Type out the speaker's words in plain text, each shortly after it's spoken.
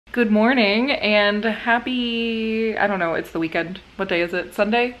Good morning and happy, I don't know, it's the weekend. What day is it?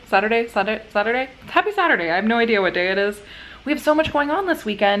 Sunday? Saturday? Saturday? Happy Saturday. I have no idea what day it is. We have so much going on this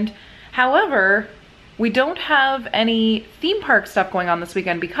weekend. However, we don't have any theme park stuff going on this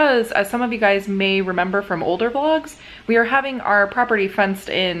weekend because, as some of you guys may remember from older vlogs, we are having our property fenced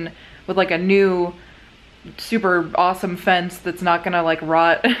in with like a new super awesome fence that's not gonna like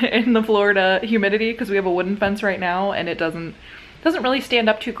rot in the Florida humidity, because we have a wooden fence right now and it doesn't really stand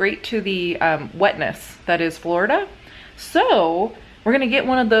up too great to the wetness that is Florida. So we're gonna get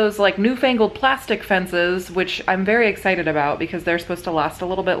one of those like newfangled plastic fences, which I'm very excited about because they're supposed to last a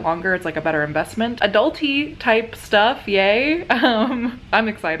little bit longer. It's like a better investment. Adulty type stuff, yay. I'm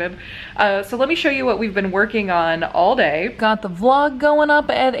excited. So let me show you what we've been working on all day. Got the vlog going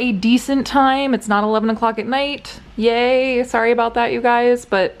up at a decent time. It's not 11 o'clock at night. Yay, sorry about that you guys,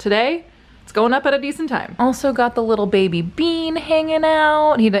 but today, it's going up at a decent time. Also got the little baby Bean hanging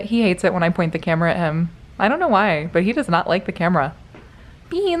out. He hates it when I point the camera at him. I don't know why, but he does not like the camera.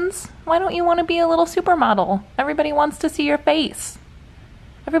 Beans, why don't you want to be a little supermodel? Everybody wants to see your face.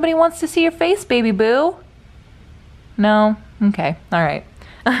 Everybody wants to see your face, baby boo. No? Okay, all right.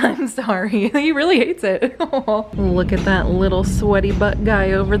 I'm sorry, he really hates it. Look at that little sweaty butt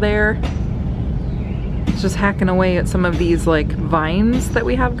guy over there. He's just hacking away at some of these like vines that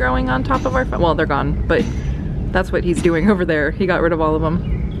we have growing on top of our, well, they're gone, but that's what he's doing over there. He got rid of all of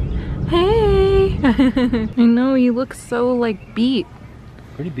them. Hey, I know you look so like beat.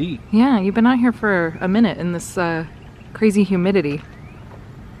 Pretty beat. Yeah, you've been out here for a minute in this crazy humidity.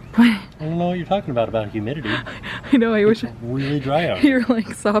 I don't know what you're talking about humidity. I know, I wish it's really dry out here. You're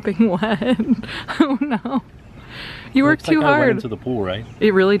like sopping wet. Oh no. You work too hard. I went into the pool, right?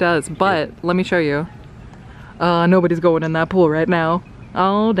 It really does, but yeah. Let me show you. Nobody's going in that pool right now.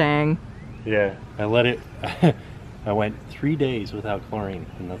 Oh dang. Yeah, I let it, I went 3 days without chlorine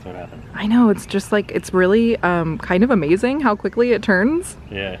and that's what happened. I know, it's just like, it's really kind of amazing how quickly it turns.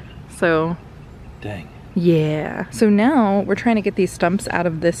 Yeah. So. Dang. Yeah. So now we're trying to get these stumps out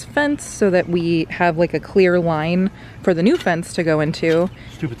of this fence so that we have like a clear line for the new fence to go into.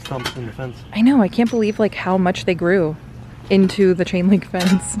 Stupid stumps in the fence. I know, I can't believe like how much they grew into the chain link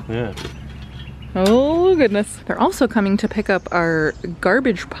fence. Yeah. Oh goodness. They're also coming to pick up our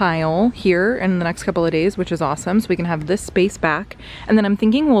garbage pile here in the next couple of days, which is awesome. So we can have this space back. And then I'm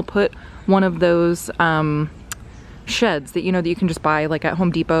thinking we'll put one of those sheds that, you know, that you can just buy like at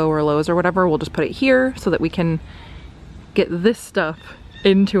Home Depot or Lowe's or whatever. We'll just put it here so that we can get this stuff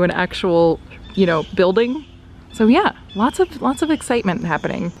into an actual, you know, building. So yeah, lots of excitement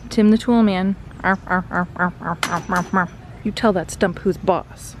happening. Tim the Tool Man. Arf, arf, arf, arf, arf, arf, arf, arf. You tell that stump who's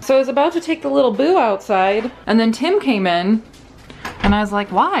boss. So I was about to take the little boo outside and then Tim came in and I was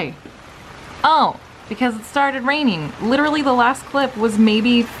like, why? Oh, because it started raining. Literally the last clip was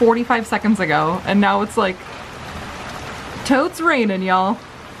maybe 45 seconds ago and now it's like, totes raining, y'all.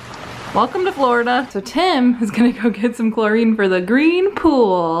 Welcome to Florida. So Tim is gonna go get some chlorine for the green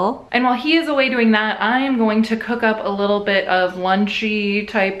pool. And while he is away doing that, I am going to cook up a little bit of lunchy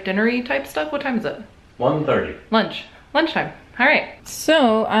type, dinnery type stuff. What time is it? 1:30. Lunchtime. All right.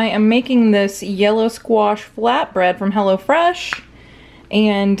 So I am making this yellow squash flatbread from HelloFresh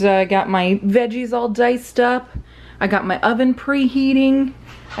and got my veggies all diced up. I got my oven preheating.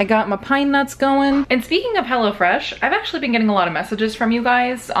 I got my pine nuts going. And speaking of HelloFresh, I've actually been getting a lot of messages from you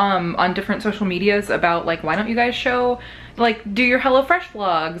guys on different social medias about like, why don't you guys show, like, do your HelloFresh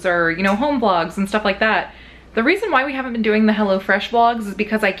vlogs or, you know, home vlogs and stuff like that. The reason why we haven't been doing the HelloFresh vlogs is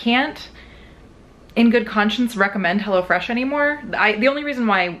because I can't, in good conscience, recommend HelloFresh anymore. The only reason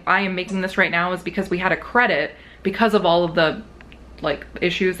why I am making this right now is because we had a credit because of all of the like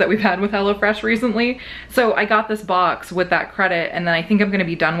issues that we've had with HelloFresh recently. So I got this box with that credit and then I think I'm gonna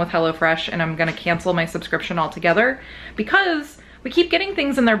be done with HelloFresh and I'm gonna cancel my subscription altogether because we keep getting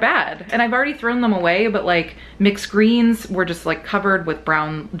things and they're bad. And I've already thrown them away, but like mixed greens were just like covered with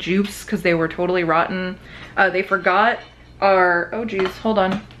brown juice because they were totally rotten. They forgot our, oh geez, hold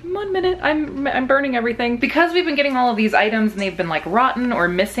on. 1 minute, I'm burning everything. Because we've been getting all of these items and they've been like rotten or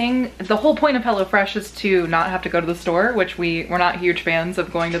missing, the whole point of HelloFresh is to not have to go to the store, which we're not huge fans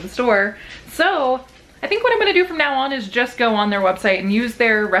of going to the store. So I think what I'm gonna do from now on is just go on their website and use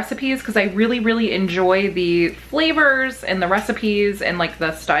their recipes because I really enjoy the flavors and the recipes and like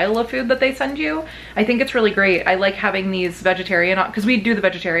the style of food that they send you. I think it's really great. I like having these vegetarian, because we do the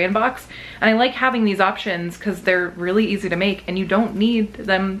vegetarian box, and I like having these options because they're really easy to make and you don't need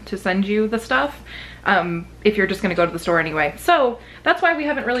them to send you the stuff if you're just gonna go to the store anyway. So that's why we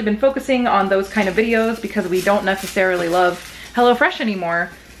haven't really been focusing on those kind of videos because we don't necessarily love HelloFresh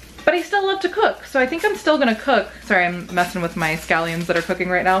anymore. but I still love to cook. So I think I'm still gonna cook. Sorry, I'm messing with my scallions that are cooking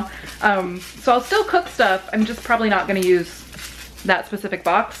right now. So I'll still cook stuff. I'm just probably not gonna use that specific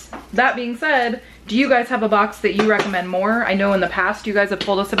box. That being said, do you guys have a box that you recommend more? I know in the past you guys have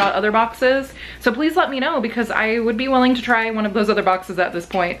told us about other boxes. So please let me know, because I would be willing to try one of those other boxes at this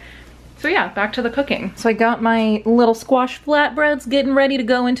point. So yeah, back to the cooking. So I got my little squash flatbreads getting ready to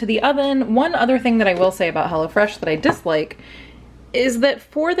go into the oven. One other thing that I will say about HelloFresh that I dislike is that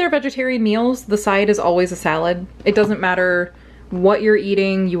for their vegetarian meals, the side is always a salad. It doesn't matter what you're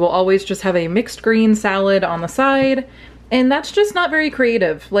eating, you will always just have a mixed green salad on the side. And that's just not very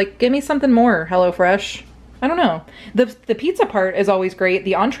creative. Like, give me something more, HelloFresh. I don't know. The pizza part is always great.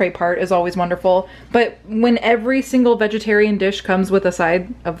 The entree part is always wonderful. But when every single vegetarian dish comes with a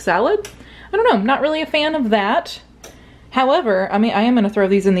side of salad, I don't know. I'm not really a fan of that. However, I mean, I am going to throw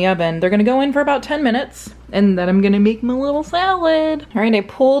these in the oven. They're going to go in for about 10 minutes. And then I'm going to make my little salad. All right, I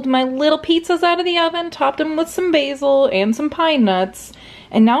pulled my little pizzas out of the oven, topped them with some basil and some pine nuts.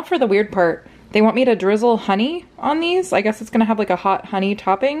 And now for the weird part. They want me to drizzle honey on these. I guess it's gonna have like a hot honey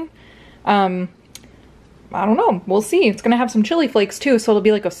topping. I don't know, we'll see. It's gonna have some chili flakes too, so it'll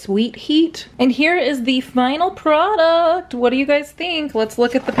be like a sweet heat. And here is the final product. What do you guys think? Let's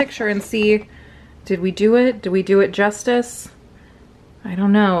look at the picture and see. Did we do it? Did we do it justice? I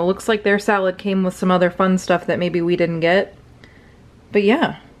don't know. It looks like their salad came with some other fun stuff that maybe we didn't get. But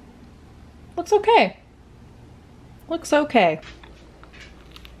yeah, looks okay. Looks okay.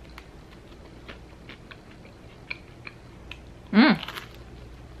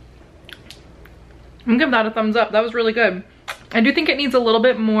 I'm gonna give that a thumbs up. That was really good. I do think it needs a little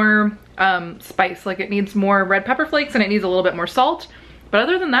bit more spice. Like, it needs more red pepper flakes and it needs a little bit more salt. But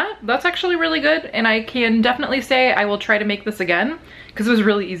other than that, that's actually really good. And I can definitely say I will try to make this again because it was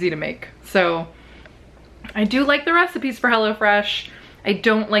really easy to make. So I do like the recipes for HelloFresh. I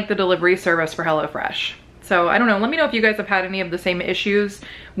don't like the delivery service for HelloFresh. So I don't know. Let me know if you guys have had any of the same issues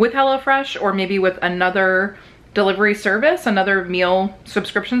with HelloFresh or maybe with another delivery service, another meal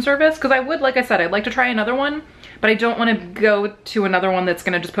subscription service, because I would, like I said, I'd like to try another one, but I don't want to go to another one that's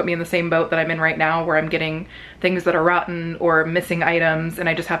going to just put me in the same boat that I'm in right now, where I'm getting things that are rotten or missing items and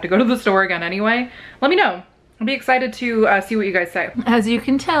I just have to go to the store again anyway. Let me know. I'll be excited to see what you guys say. As you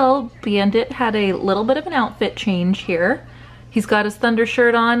can tell, Bandit had a little bit of an outfit change here. He's got his Thunder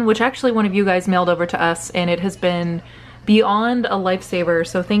shirt on, which actually one of you guys mailed over to us, and it has been beyond a lifesaver,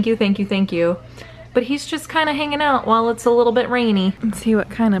 so thank you, thank you, thank you. But he's just kind of hanging out while it's a little bit rainy. Let's see what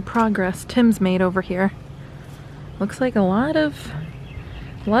kind of progress Tim's made over here. Looks like a lot of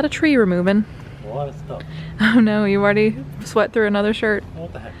tree removing. A lot of stuff. Oh no, you already sweat through another shirt.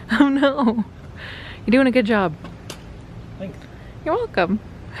 What the heck? Oh no. You're doing a good job. Thanks. You're welcome.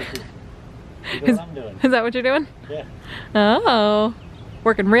 Look what I'm doing. Is that what you're doing? Yeah. Oh,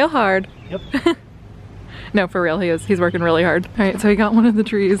 working real hard. Yep. No, for real, he is. He's working really hard. All right, so he got one of the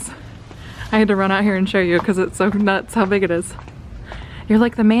trees. I had to run out here and show you because it's so nuts how big it is. You're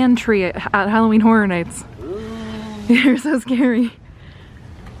like the man tree at Halloween Horror Nights. You're so scary.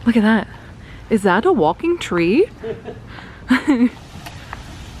 Look at that. Is that a walking tree?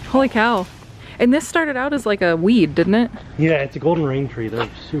 Holy cow. And this started out as like a weed, didn't it? Yeah, it's a golden rain tree. They're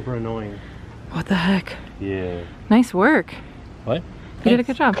super annoying. What the heck? Yeah. Nice work. What? You did a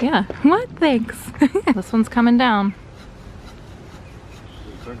good job, yeah. What? Thanks. This one's coming down.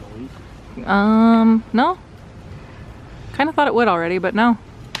 No. Kind of thought it would already, but no.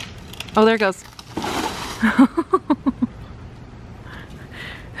 Oh, there it goes.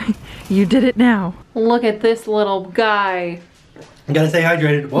 You did it now. Look at this little guy. I gotta stay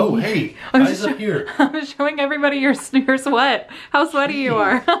hydrated. Whoa, hey, eyes up here. I'm showing everybody your sweat. How sweaty you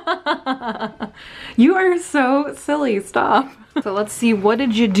are. You are so silly, stop. So let's see, what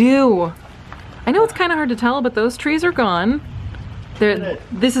did you do? I know it's kind of hard to tell, but those trees are gone.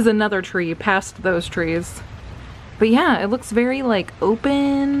 This is another tree past those trees. But yeah, it looks very like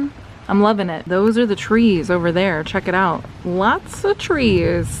open. I'm loving it. Those are the trees over there. Check it out. Lots of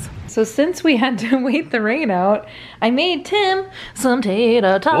trees. So since we had to wait the rain out, I made Tim some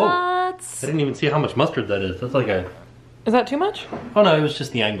tater tots. Whoa. I didn't even see how much mustard that is. That's like a... Is that too much? Oh no, it was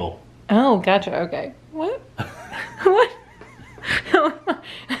just the angle. Oh, gotcha. Okay. What? What? What?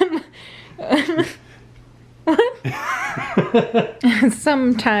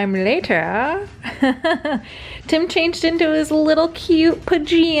 Sometime later, Tim changed into his little cute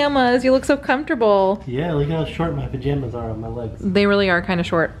pajamas. You look so comfortable. Yeah, look how short my pajamas are on my legs. They really are kind of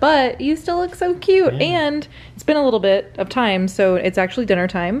short, but you still look so cute. Yeah. And it's been a little bit of time, so it's actually dinner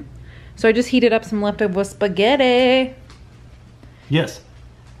time. So I just heated up some leftover spaghetti. Yes.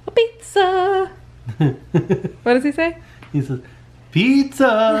 A pizza. What does he say? He says,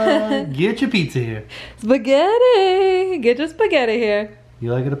 Pizza! Get your pizza here. Spaghetti! Get your spaghetti here.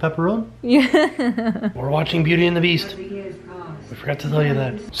 You like it a pepperoni? Yeah. We're watching Beauty and the Beast. I forgot to tell you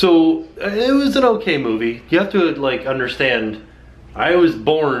that. So, it was an okay movie. You have to, like, understand, I was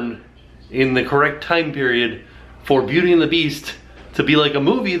born in the correct time period for Beauty and the Beast to be like a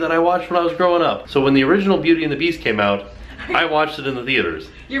movie that I watched when I was growing up. So when the original Beauty and the Beast came out, I watched it in the theaters.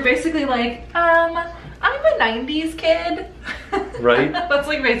 You're basically like, I'm a 90s kid. Right? That's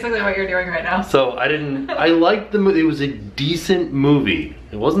like basically what you're doing right now. So I liked the movie. It was a decent movie.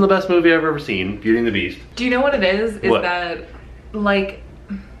 It wasn't the best movie I've ever seen, Beauty and the Beast. Do you know what it is? Is What? that, like...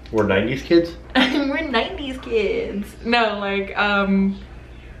 We're 90s kids? We're 90s kids. No, like, I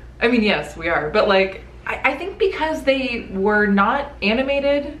mean, yes, we are. But like, I think because they were not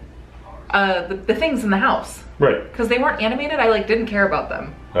animated, the things in the house. Right. Because they weren't animated, I like didn't care about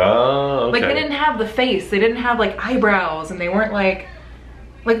them. Oh, okay. Like they didn't have the face, they didn't have like eyebrows, and they weren't like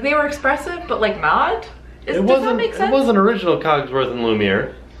they were expressive, but like not. Does that make sense? It wasn't original Cogsworth and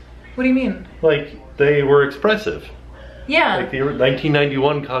Lumiere. What do you mean? Like, they were expressive. Yeah. Like the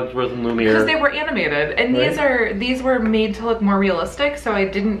 1991 Cogsworth and Lumiere. Because they were animated, and Right. these were made to look more realistic, so I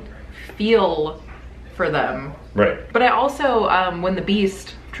didn't feel for them. Right. But I also, when the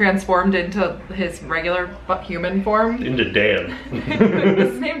Beast transformed into his regular human form. Into Dan.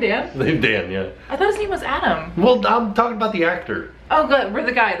 Is his name Dan? Named Dan, yeah. I thought his name was Adam. Well, I'm talking about the actor. Oh, good. We're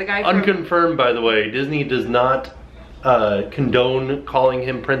the guy from... Unconfirmed, by the way. Disney does not condone calling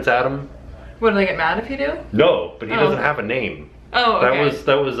him Prince Adam. What, do they get mad if you do? No, but he doesn't okay. have a name. Oh, okay.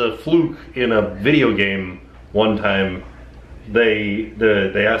 That was a fluke in a video game one time. They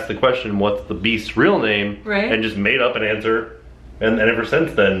asked the question, what's the Beast's real name? Right. And just made up an answer. And ever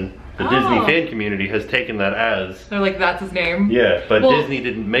since then, the Disney Oh. fan community has taken that as... They're like, that's his name? Yeah, but Well- Disney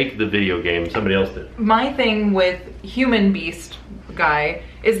didn't make the video game, somebody else did. My thing with human Beast guy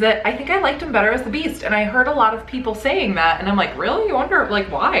is that I think I liked him better as the Beast, and I heard a lot of people saying that, and I'm like, really? You wonder,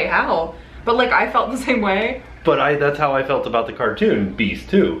 like, why? How? But like, I felt the same way. But that's how I felt about the cartoon Beast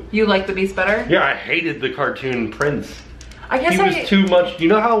too. You like the Beast better? Yeah, I hated the cartoon Prince. I guess He was too much. You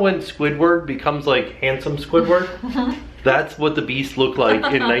know how when Squidward becomes like handsome Squidward? That's what the Beast looked like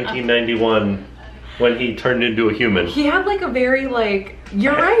in 1991 when he turned into a human. He had like a very like,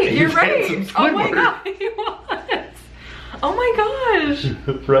 you're right, He's you're right. handsome Oh my Squidward. god, he was. Oh my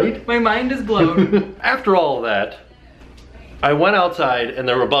gosh. Right? My mind is blown. After all of that, I went outside and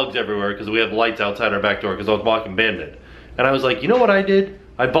there were bugs everywhere because we have lights outside our back door because I was walking Bandit. And I was like, you know what I did?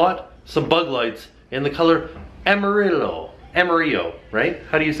 I bought some bug lights in the color Amarillo. Amarillo, right?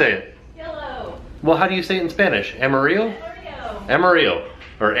 How do you say it? Yellow. Well, how do you say it in Spanish? Amarillo? Amarillo. Amarillo,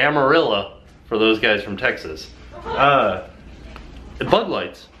 or Amarilla for those guys from Texas. Bug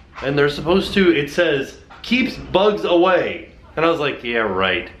lights. And they're supposed to, it says, keeps bugs away. And I was like, yeah,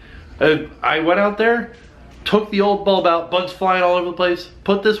 right. I went out there, took the old bulb out, bugs flying all over the place,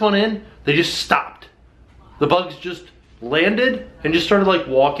 put this one in, they just stopped. The bugs just landed and just started like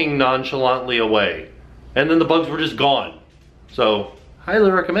walking nonchalantly away. And then the bugs were just gone. So, highly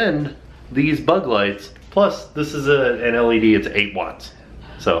recommend these bug lights. Plus, this is an LED, it's 8 watts.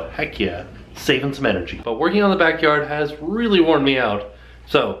 So, heck yeah, saving some energy. But working on the backyard has really worn me out.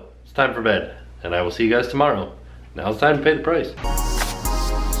 So, it's time for bed. And I will see you guys tomorrow. Now it's time to pay the price.